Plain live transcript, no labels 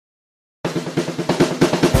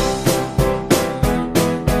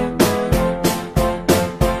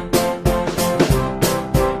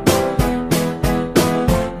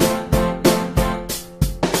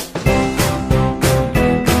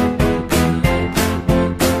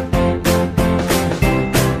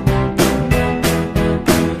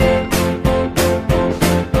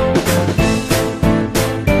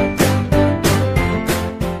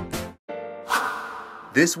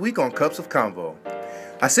This week on Cups of Convo,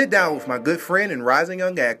 I sit down with my good friend and rising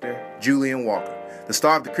young actor, Julian Walker, the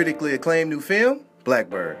star of the critically acclaimed new film,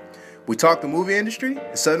 Blackbird. We talk the movie industry,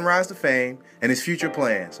 his sudden rise to fame, and his future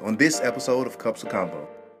plans on this episode of Cups of Convo.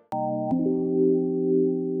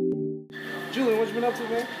 Julian, what you been up to,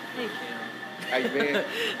 man? Hey, Cam. How you been?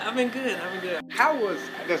 I've been good.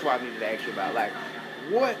 That's what I needed to ask you about, like,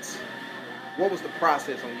 what was the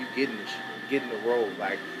process on you getting the role?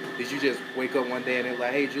 Like, did you just wake up one day and it was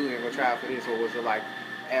like, hey, Julian, we'll try out for this, or was it like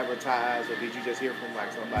advertised, or did you just hear from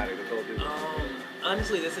like somebody to go do it?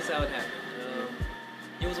 Honestly, this is how it happened.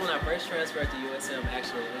 It was when I first transferred to USM,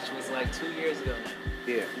 actually, which was like 2 years ago now.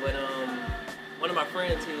 Yeah. But one of my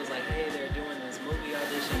friends, he was like, hey, they're doing this movie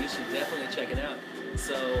audition. You should definitely check it out.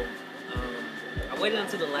 So I waited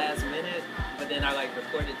until the last minute, but then I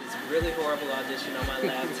recorded this really horrible audition on my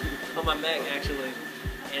laptop, on my Mac actually,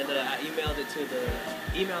 and I emailed it to the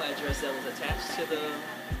email address that was attached to the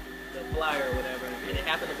flyer or whatever, and it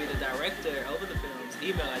happened to be the director over the film's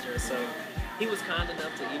email address. So he was kind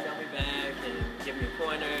enough to email me back and give me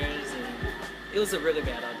pointers, and it was a really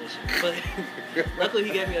bad audition. But luckily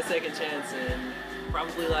he gave me a second chance, and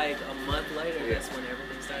probably like a month later, that's when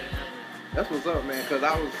everything started happening. That's what's up, man, because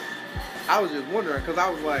I was just wondering, because I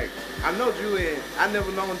was like, I know Julian, I never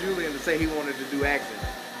known Julian to say he wanted to do acting.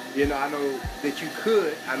 You know, I know that you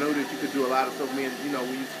could do a lot of stuff. Me and, you know,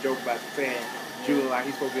 we used to joke about saying Julian, like,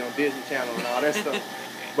 he's supposed to be on Disney Channel and all that stuff.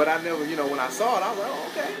 But I never, you know, when I saw it, I was like, oh,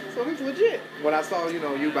 okay, so he's legit. When I saw, you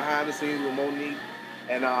know, you behind the scenes with Monique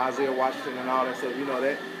and Isaiah Washington and all that stuff, you know,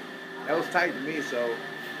 that was tight to me. So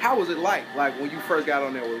how was it like when you first got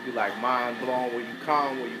on there? Was you like mind blown? Were you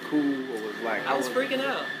calm? Were you cool? Or was like? I was freaking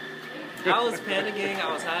out. I was panicking.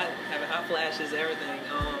 I was hot, having hot flashes, everything.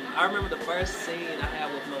 I remember the first scene I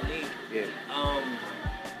had with Monique. Yeah.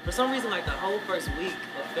 For some reason, like the whole first week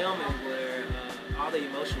of filming, where all the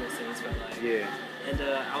emotional scenes felt like. Yeah. And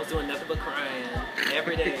I was doing nothing but crying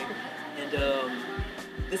every day. And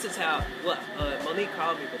this is how. Well, Monique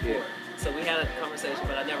called me before, so we had a conversation,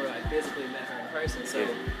 but I never physically met her in person. So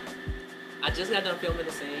I just got done filming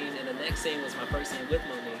the scene, and the next scene was my first scene with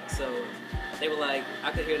Monique. So they were like,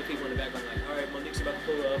 I could hear the people in the background like, all right, Monique's about to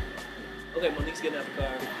pull up. Okay, Monique's getting out the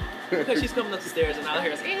car. Okay, she's coming up the stairs, and I'll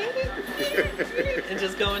hear us and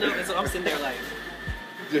just going up. And so I'm sitting there like,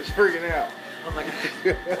 just freaking out. Oh my god!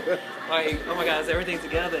 Like, oh my god, is everything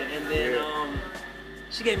together? And then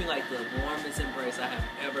she gave me like the warmest embrace I have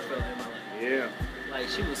ever felt in my life. Yeah. Like,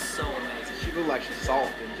 she was so amazing. She looked like she's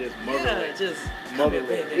soft and just motherly. Yeah, just motherly.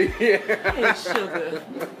 Baby. Yeah. Hey, sugar,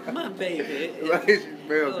 my baby. Like, she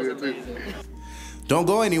smells good too. Don't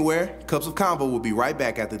go anywhere. Cups of Convo will be right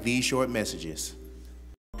back after these short messages.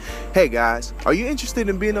 Hey guys, are you interested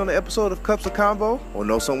in being on an episode of Cups of Convo or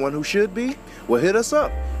know someone who should be? Well, hit us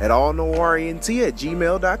up at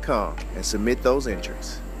allknowrent@gmail.com and submit those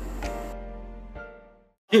entries.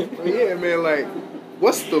 Yeah, man, like,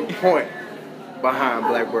 what's the point behind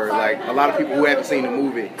Blackbird? Like, a lot of people who haven't seen the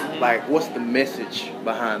movie, like, what's the message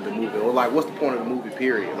behind the movie? Or, like, what's the point of the movie,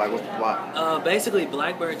 period? Like, what's the plot? Basically,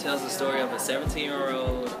 Blackbird tells the story of a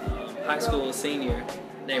 17-year-old high school senior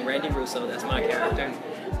named Randy Russo. That's my character.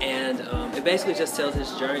 And it basically just tells his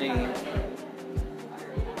journey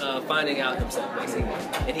finding out himself, basically.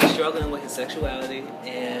 And he's struggling with his sexuality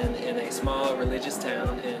and in a small religious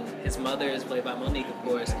town. And his mother is played by Monique, of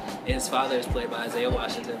course, and his father is played by Isaiah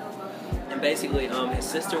Washington. And basically, his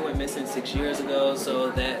sister went missing 6 years ago, so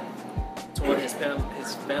that tore his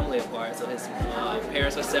family apart. So his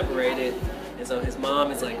parents are separated. And so his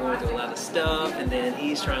mom is like going through a lot of stuff, and then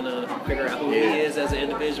he's trying to figure out who he is as an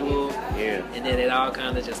individual. Yeah. And then it all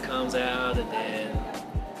kind of just comes out, and then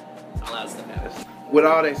all that stuff happens. With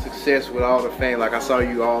all that success, with all the fame, like I saw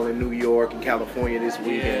you all in New York and California this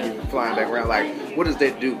week, and you were flying back around. Like, what does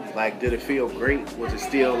that do? Like, did it feel great? Was it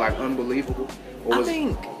still like unbelievable? Or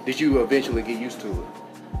did you eventually get used to it?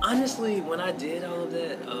 Honestly, when I did all of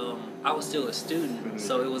that, I was still a student,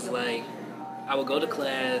 so it was like I would go to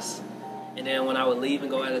class. And then when I would leave and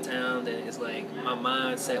go out of town, then it's like my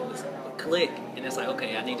mindset would click, and it's like,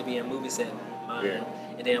 okay, I need to be in movie set mind. Yeah.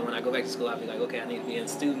 And then when I go back to school, I'd be like, okay, I need to be in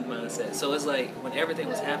student mindset. So it's like when everything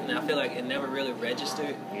was happening, I feel like it never really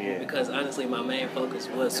registered because honestly, my main focus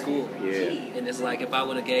was school. Yeah. And it's like if I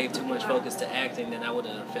would have gave too much focus to acting, then I would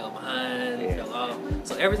have fell behind and fell off.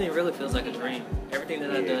 So everything really feels like a dream. Everything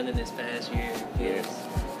that I've done in this past year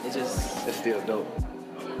it's still dope.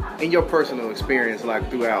 In your personal experience, like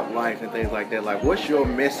throughout life and things like that, like what's your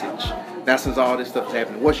message? Now, since all this stuff is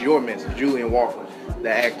happening, what's your message? Julian Walker, the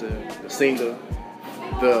actor, the singer,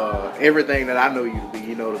 the everything that I know you to be,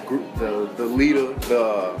 you know, the group, the leader,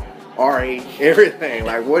 the RA, everything.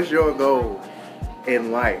 Like, what's your goal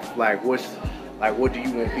in life? Like what do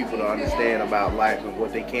you want people to understand about life and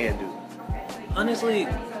what they can do? Honestly,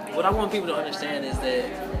 what I want people to understand is that,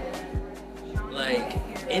 like,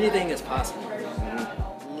 anything is possible.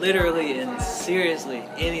 Literally and seriously,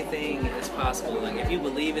 anything is possible. Like, if you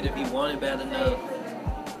believe it, if you want it bad enough,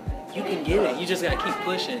 you can get it. You just gotta keep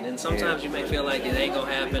pushing. And sometimes you may feel like it ain't gonna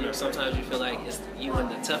happen, or sometimes you feel like it's you in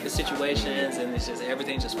the toughest situations and it's just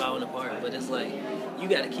everything's just falling apart. But it's like you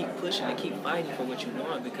gotta keep pushing and keep fighting for what you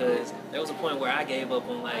want, because there was a point where I gave up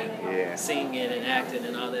on like singing and acting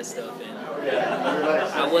and all that stuff, and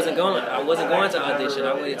I wasn't going to audition.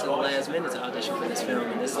 I waited till the last minute to audition for this film,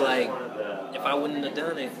 and it's like, if I wouldn't have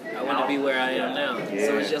done it, I wouldn't be where I am now.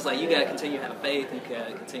 So it's just like you gotta continue to have faith, you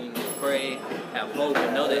gotta continue to pray, have hope,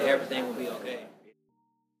 and know that everything will be okay.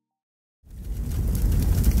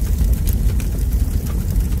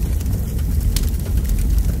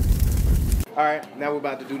 All right, now we're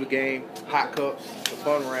about to do the game, Hot Cups, the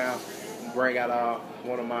fun round. Bring out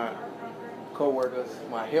one of my co-workers,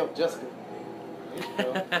 my help, Jessica,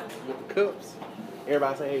 with the cups.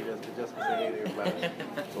 Everybody say hey, Jessica. Jessica say hey to everybody.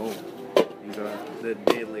 Boom. These are the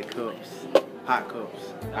deadly cups, hot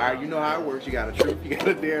cups. All right, you know how it works. You got a truth, you got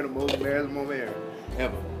a dare, and the most embarrassing moment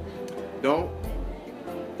ever. Don't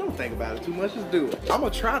think about it too much. Just do it. I'm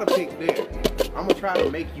gonna try to pick dare. I'm gonna try to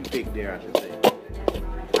make you pick dare, I should say.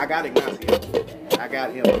 I got Ignacio. I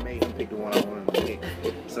got him and made him pick the one I wanted to pick.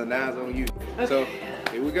 So now it's on you. Okay. So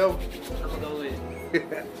here we go. I'm gonna go with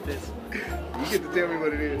this one. You get to tell me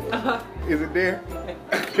what it is. Is it there?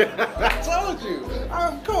 I told you.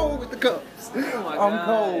 I'm cold with the cups. Oh my I'm God.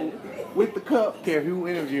 cold with the cup. Care who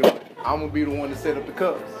interview him. I'm gonna be the one to set up the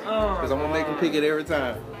cups. Because I'm gonna make him pick it every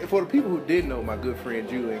time. And for the people who didn't know my good friend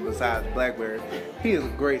Julian, besides Blackbird, he is a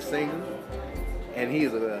great singer. And he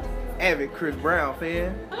is an avid Chris Brown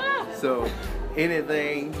fan. So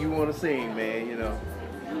anything you want to sing, man, you know.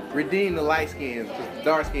 Redeem the light skins, because the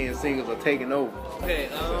dark skinned singers are taking over. Okay,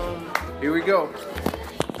 here we go.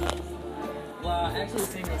 Well, I actually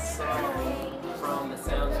sing a song from the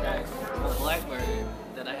soundtrack of Blackbird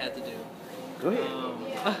that I had to do. Go ahead.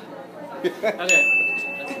 Okay.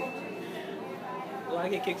 Will I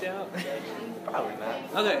get kicked out? Probably not.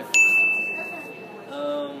 Okay.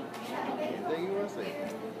 Anything you want to say?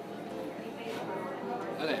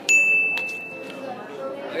 Okay.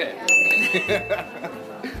 Okay.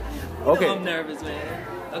 Okay. I'm nervous, man.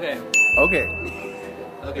 Okay. Okay.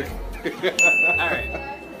 Okay. Alright.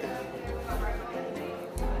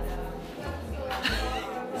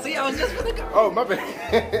 See, I was just gonna go. Oh, my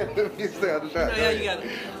bad. Let me stay on the shot. No, yeah, you got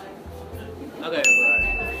it. Okay.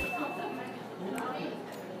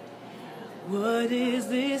 What is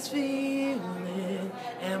this feeling?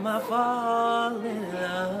 Am I falling in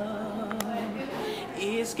love?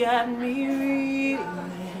 It's got me reeling.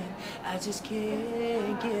 I just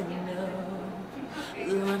can't get enough.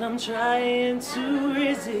 Lord, I'm trying to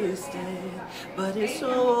resist it, but it's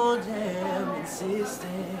so damn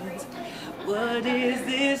insistent. What is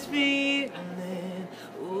this feeling?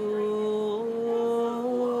 Oh.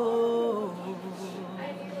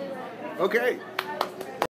 Okay.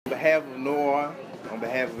 On behalf of Noah, on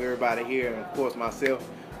behalf of everybody here, and of course myself,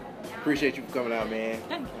 appreciate you for coming out, man.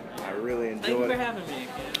 Thank you. I really enjoyed it. Thank you for having me.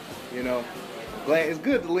 You know, glad it's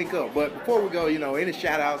good to link up. But before we go, you know, any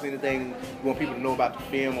shout outs, anything you want people to know about the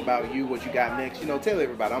film, about you, what you got next, you know, tell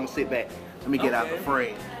everybody. I'm gonna sit back. Let me get out the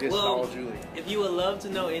frame. This is all Julian. If you would love to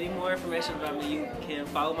know any more information about me, you can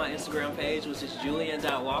follow my Instagram page, which is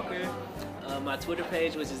Julian.Walker. My Twitter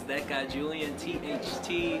page, which is that guy Julian,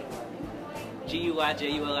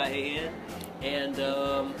 THTGUIJULIAN. And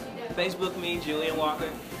Facebook me, Julian Walker.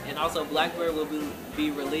 And also Blackbird will be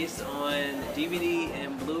released on DVD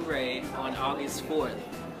and Blu-ray on August 4th.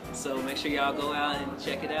 So make sure y'all go out and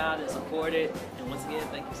check it out and support it. And once again,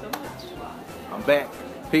 thank you so much. I'm back.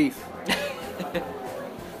 Peace.